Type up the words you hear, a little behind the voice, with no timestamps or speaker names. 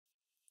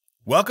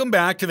Welcome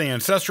back to the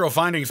Ancestral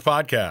Findings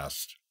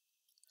Podcast.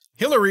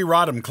 Hillary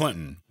Rodham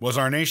Clinton was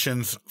our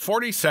nation's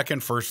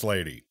 42nd First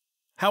Lady.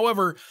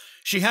 However,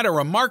 she had a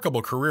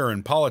remarkable career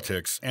in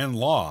politics and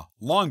law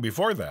long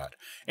before that,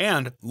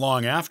 and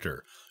long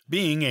after,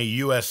 being a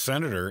U.S.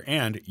 Senator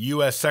and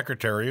U.S.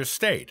 Secretary of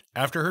State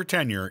after her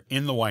tenure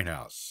in the White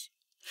House.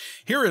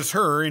 Here is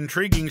her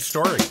intriguing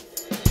story.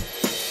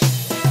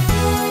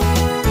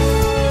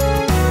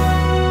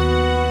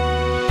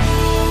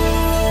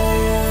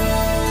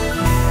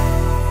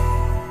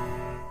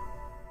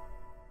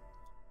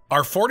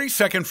 Our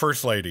 42nd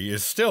First Lady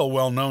is still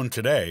well known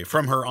today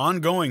from her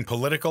ongoing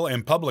political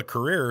and public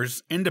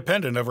careers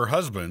independent of her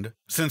husband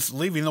since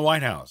leaving the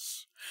White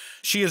House.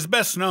 She is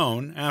best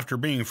known, after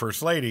being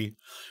First Lady,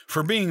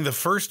 for being the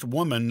first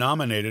woman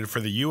nominated for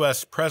the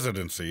U.S.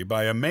 presidency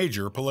by a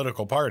major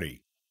political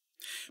party.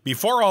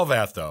 Before all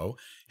that, though,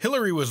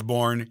 Hillary was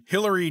born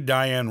Hillary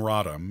Diane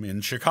Rodham in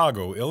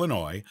Chicago,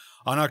 Illinois,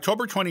 on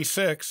October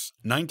 26,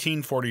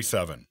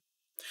 1947.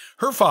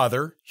 Her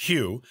father,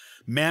 Hugh,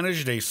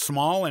 managed a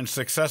small and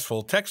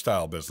successful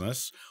textile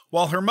business,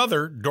 while her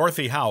mother,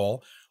 Dorothy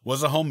Howell,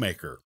 was a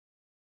homemaker.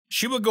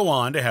 She would go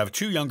on to have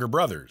two younger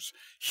brothers,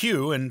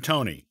 Hugh and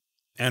Tony,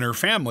 and her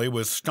family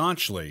was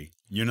staunchly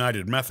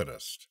United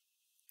Methodist.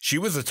 She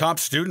was a top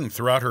student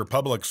throughout her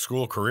public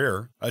school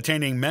career,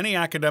 attaining many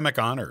academic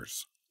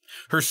honors.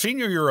 Her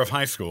senior year of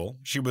high school,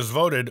 she was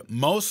voted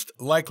most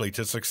likely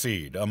to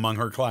succeed among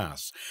her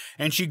class,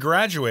 and she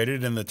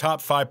graduated in the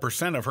top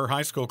 5% of her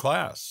high school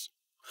class.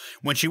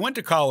 When she went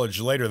to college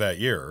later that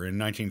year, in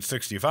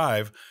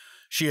 1965,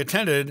 she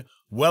attended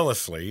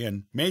Wellesley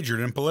and majored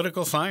in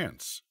political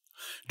science.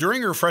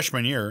 During her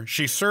freshman year,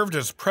 she served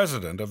as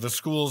president of the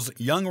school's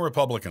Young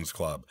Republicans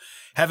Club,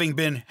 having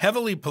been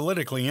heavily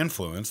politically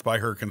influenced by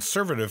her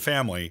conservative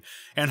family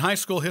and high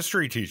school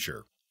history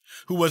teacher,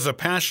 who was a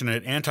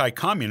passionate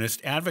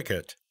anti-communist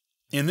advocate.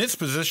 In this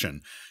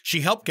position,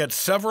 she helped get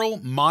several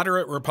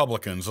moderate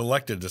Republicans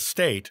elected to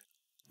state,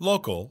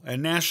 local,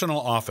 and national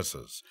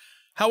offices.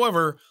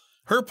 However,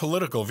 her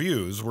political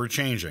views were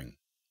changing.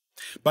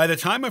 By the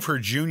time of her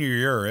junior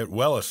year at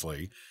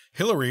Wellesley,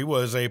 Hillary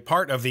was a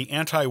part of the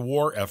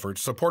anti-war effort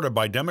supported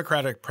by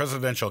Democratic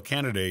presidential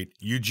candidate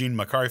Eugene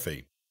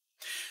McCarthy.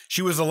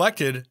 She was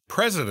elected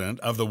president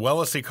of the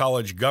Wellesley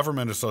College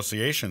Government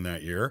Association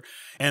that year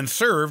and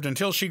served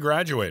until she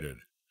graduated.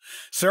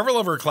 Several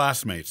of her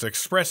classmates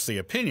expressed the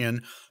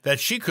opinion that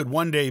she could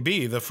one day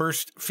be the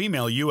first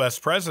female U.S.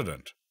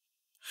 president.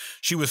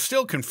 She was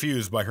still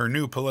confused by her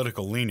new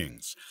political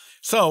leanings,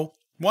 so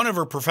one of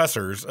her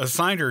professors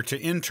assigned her to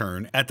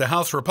intern at the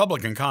House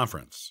Republican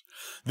Conference.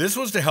 This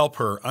was to help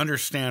her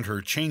understand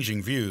her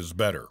changing views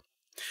better.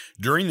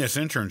 During this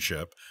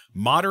internship,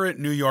 moderate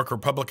New York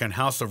Republican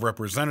House of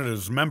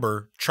Representatives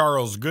member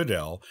Charles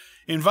Goodell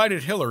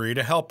invited Hillary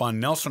to help on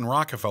Nelson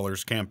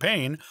Rockefeller's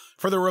campaign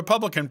for the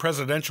Republican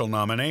presidential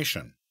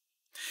nomination.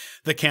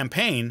 The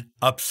campaign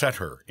upset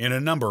her in a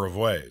number of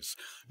ways,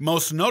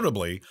 most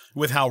notably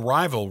with how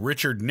rival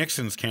Richard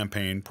Nixon's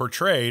campaign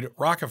portrayed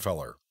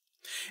Rockefeller,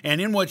 and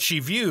in what she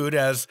viewed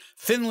as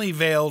thinly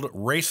veiled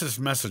racist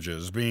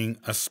messages being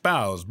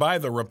espoused by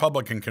the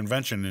Republican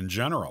convention in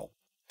general.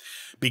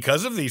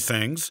 Because of these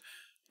things,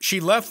 she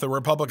left the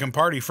Republican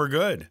Party for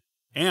good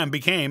and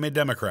became a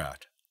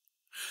Democrat.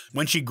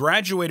 When she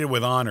graduated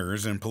with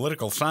honors in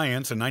political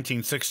science in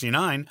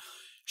 1969,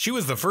 she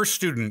was the first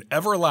student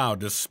ever allowed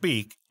to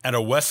speak at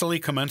a Wellesley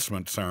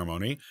commencement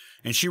ceremony,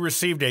 and she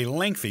received a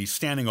lengthy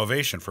standing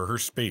ovation for her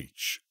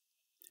speech.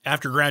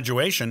 After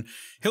graduation,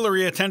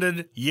 Hillary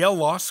attended Yale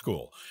Law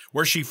School,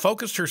 where she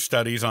focused her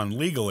studies on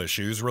legal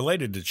issues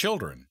related to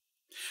children.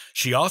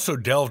 She also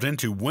delved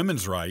into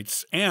women's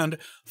rights and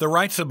the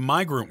rights of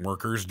migrant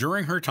workers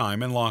during her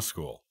time in law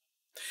school.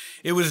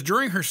 It was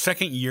during her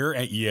second year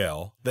at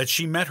Yale that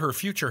she met her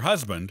future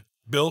husband,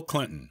 Bill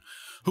Clinton,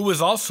 who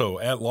was also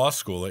at law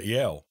school at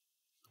Yale.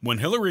 When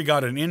Hillary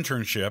got an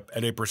internship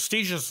at a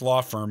prestigious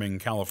law firm in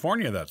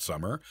California that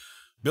summer,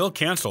 Bill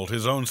canceled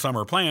his own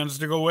summer plans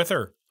to go with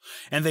her,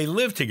 and they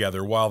lived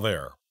together while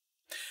there.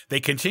 They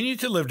continued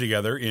to live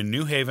together in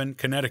New Haven,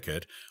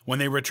 Connecticut, when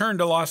they returned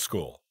to law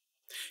school.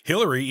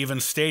 Hillary even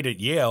stayed at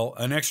Yale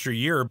an extra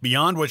year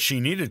beyond what she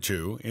needed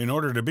to in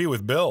order to be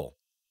with Bill.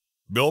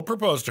 Bill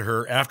proposed to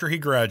her after he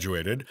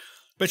graduated,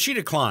 but she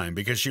declined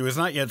because she was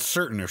not yet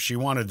certain if she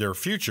wanted their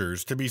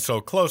futures to be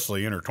so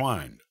closely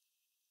intertwined.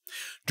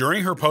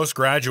 During her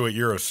postgraduate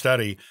year of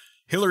study,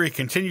 Hillary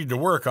continued to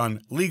work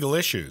on legal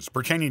issues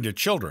pertaining to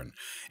children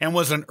and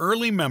was an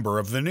early member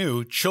of the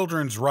new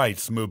children's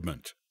rights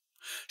movement.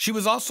 She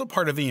was also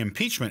part of the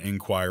impeachment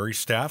inquiry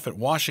staff at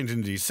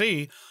Washington,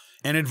 D.C.,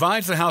 and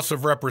advised the House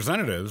of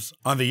Representatives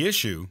on the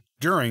issue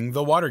during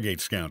the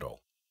Watergate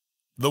scandal.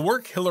 The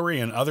work Hillary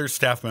and other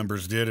staff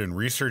members did in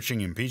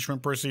researching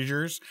impeachment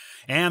procedures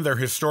and their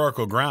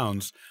historical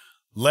grounds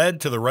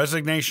led to the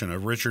resignation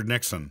of Richard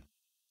Nixon.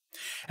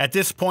 At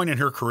this point in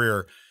her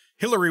career,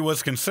 Hillary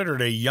was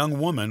considered a young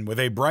woman with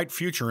a bright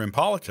future in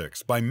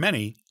politics by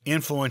many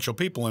influential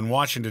people in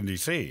Washington,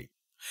 D.C.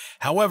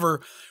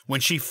 However,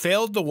 when she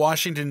failed the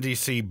Washington,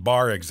 D.C.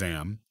 bar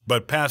exam,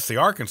 but passed the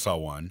Arkansas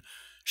one,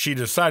 she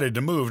decided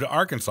to move to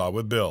Arkansas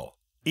with Bill,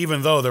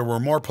 even though there were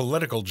more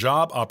political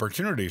job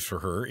opportunities for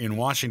her in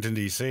Washington,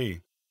 D.C.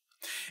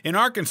 In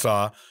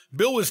Arkansas,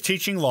 Bill was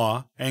teaching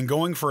law and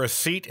going for a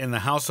seat in the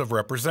House of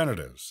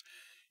Representatives.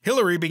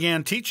 Hillary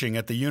began teaching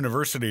at the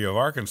University of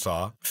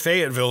Arkansas,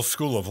 Fayetteville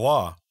School of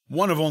Law,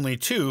 one of only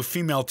 2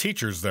 female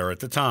teachers there at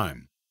the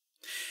time.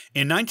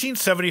 In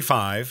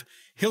 1975,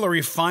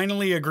 Hillary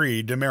finally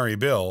agreed to marry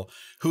Bill,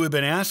 who had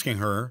been asking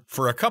her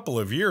for a couple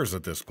of years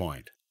at this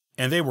point,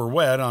 and they were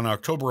wed on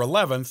October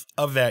 11th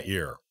of that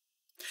year.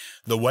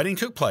 The wedding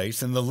took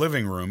place in the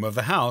living room of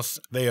the house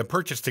they had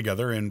purchased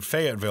together in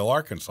Fayetteville,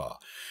 Arkansas,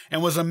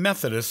 and was a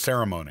Methodist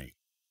ceremony.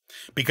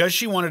 Because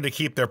she wanted to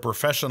keep their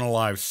professional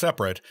lives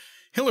separate,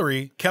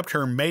 Hillary kept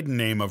her maiden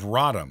name of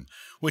Rodham,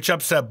 which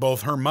upset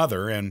both her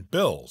mother and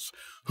Bill's,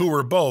 who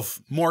were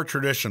both more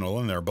traditional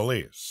in their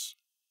beliefs.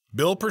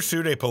 Bill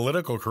pursued a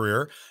political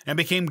career and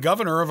became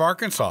governor of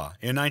Arkansas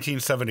in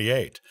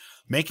 1978,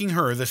 making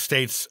her the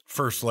state's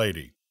First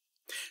Lady.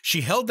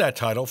 She held that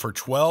title for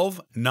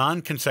 12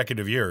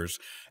 non-consecutive years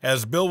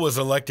as Bill was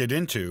elected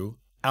into,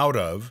 out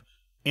of,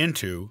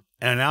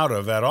 and out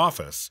of that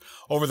office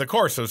over the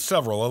course of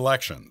several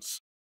elections.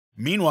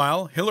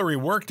 Meanwhile, Hillary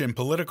worked in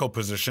political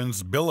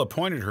positions Bill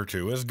appointed her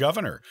to as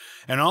governor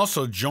and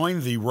also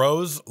joined the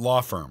Rose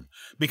Law Firm,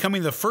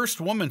 becoming the first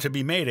woman to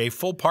be made a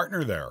full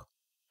partner there.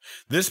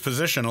 This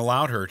position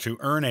allowed her to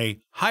earn a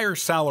higher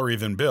salary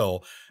than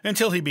Bill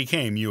until he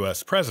became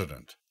U.S.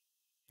 President.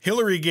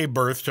 Hillary gave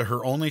birth to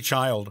her only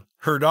child,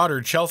 her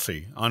daughter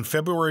Chelsea, on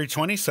February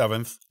 27,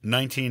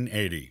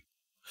 1980.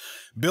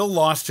 Bill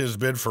lost his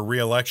bid for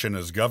re-election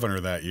as governor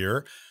that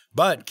year,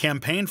 but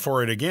campaigned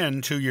for it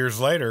again 2 years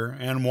later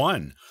and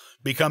won,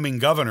 becoming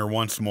governor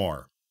once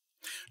more.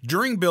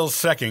 During Bill's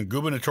second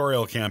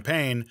gubernatorial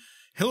campaign,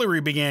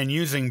 Hillary began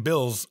using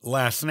Bill's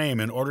last name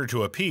in order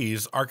to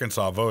appease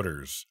Arkansas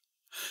voters.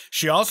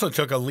 She also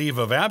took a leave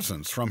of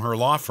absence from her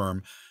law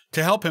firm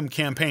to help him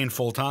campaign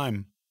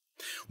full-time.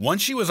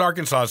 Once she was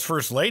Arkansas's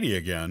First Lady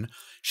again,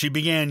 she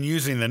began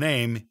using the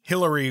name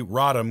Hillary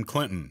Rodham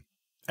Clinton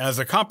as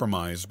a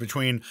compromise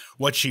between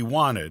what she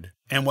wanted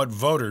and what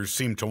voters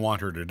seemed to want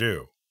her to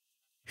do.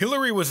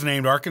 Hillary was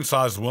named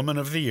Arkansas's Woman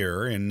of the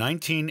Year in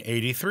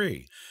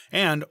 1983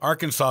 and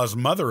Arkansas's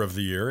Mother of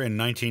the Year in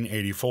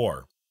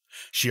 1984.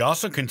 She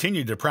also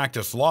continued to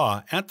practice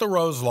law at the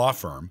Rose Law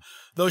Firm,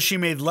 though she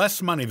made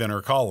less money than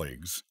her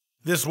colleagues.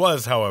 This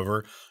was,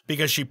 however,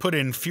 because she put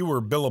in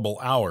fewer billable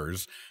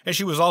hours, as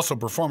she was also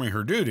performing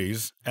her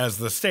duties as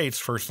the state's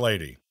First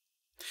Lady.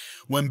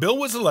 When Bill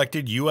was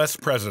elected U.S.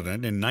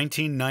 President in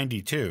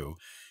 1992,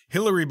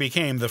 Hillary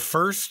became the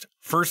first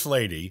First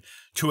Lady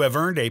to have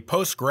earned a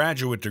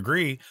postgraduate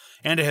degree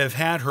and to have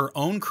had her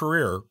own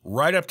career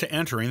right up to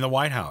entering the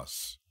White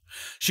House.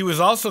 She was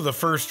also the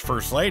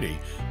First Lady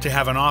to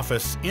have an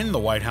office in the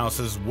White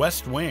House's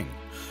West Wing,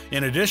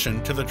 in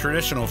addition to the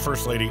traditional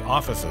First Lady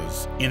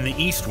offices in the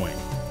East Wing.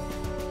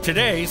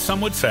 Today,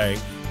 some would say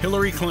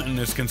Hillary Clinton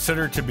is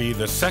considered to be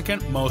the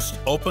second most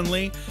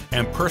openly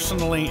and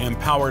personally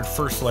empowered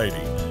First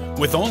Lady,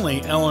 with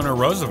only Eleanor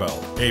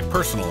Roosevelt, a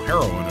personal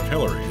heroine of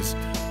Hillary's,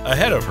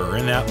 ahead of her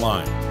in that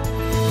line.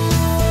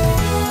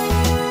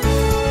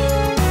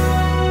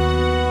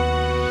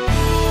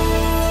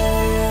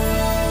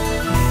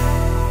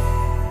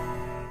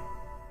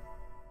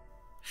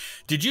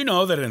 Did you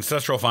know that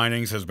Ancestral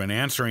Findings has been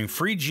answering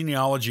free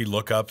genealogy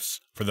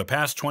lookups for the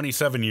past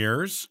 27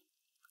 years?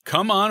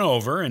 Come on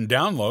over and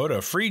download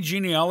a free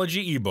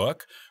genealogy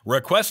ebook,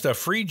 request a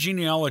free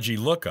genealogy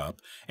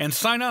lookup, and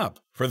sign up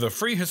for the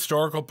free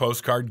historical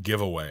postcard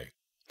giveaway.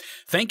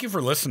 Thank you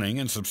for listening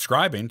and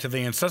subscribing to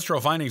the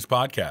Ancestral Findings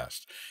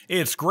podcast.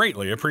 It's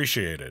greatly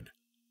appreciated.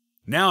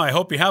 Now I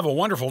hope you have a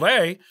wonderful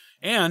day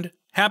and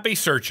happy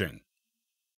searching.